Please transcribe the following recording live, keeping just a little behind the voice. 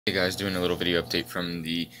Hey guys, doing a little video update from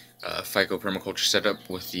the FICO permaculture setup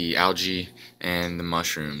with the algae and the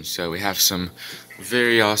mushrooms. So we have some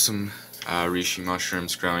very awesome Reishi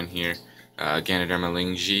mushrooms growing here. Ganoderma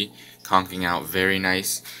lingi, conking out very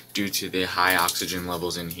nice due to the high oxygen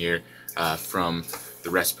levels in here from the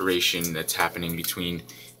respiration that's happening between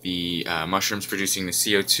the mushrooms producing the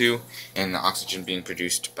CO2 and the oxygen being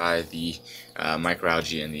produced by the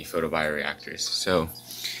microalgae and the photobioreactors. So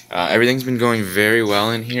everything's been going very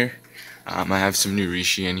well in here. I have some new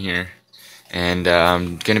Reishi in here, and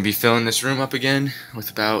I'm going to be filling this room up again with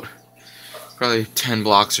about probably 10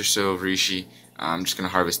 blocks or so of Reishi. I'm just going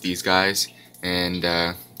to harvest these guys and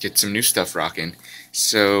get some new stuff rocking.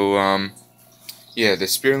 So yeah, the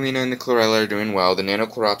Spirulina and the Chlorella are doing well. The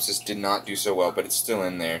Nanochloropsis did not do so well, but it's still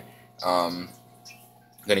in there. I'm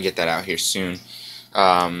going to get that out here soon.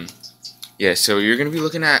 Yeah, so you're going to be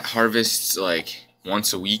looking at harvests like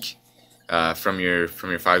once a week from your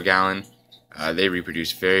 5-gallon. They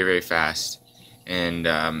reproduce very, very fast. And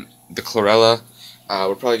the Chlorella,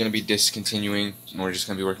 we're probably going to be discontinuing. We're just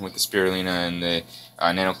going to be working with the Spirulina and the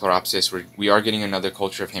Nanochloropsis. We are getting another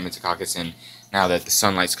culture of Haematococcus in now that the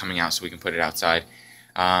sunlight's coming out, so we can put it outside.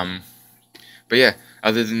 But yeah,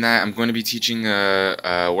 other than that, I'm going to be teaching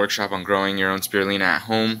a workshop on growing your own Spirulina at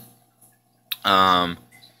home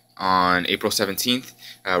on April 17th.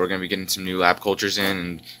 We're going to be getting some new lab cultures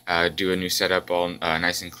in and do a new setup all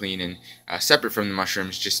nice and clean and separate from the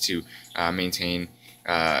mushrooms, just to maintain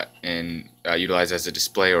and utilize as a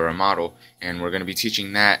display or a model. And we're going to be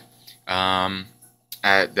teaching that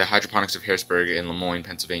at the Hydroponics of Harrisburg in Lemoyne,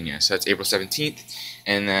 Pennsylvania. So that's April 17th.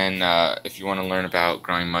 And then if you want to learn about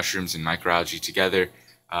growing mushrooms and microalgae together,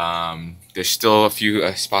 there's still a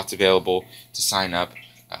few spots available to sign up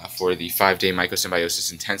for the 5-day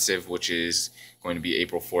mycosymbiosis intensive, which is going to be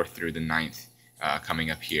April 4th through the 9th, coming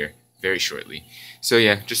up here very shortly. So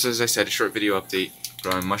yeah, just as I said, a short video update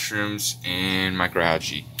growing mushrooms and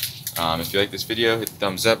microalgae. If you like this video, hit the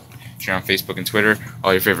thumbs up, share on Facebook and Twitter,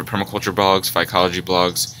 all your favorite permaculture blogs, phycology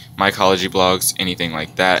blogs, mycology blogs, anything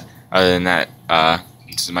like that. Other than that,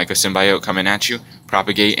 this is Mycosymbiote coming at you.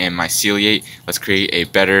 Propagate and myceliate. Let's create a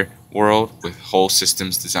better world with whole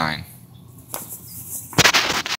systems design.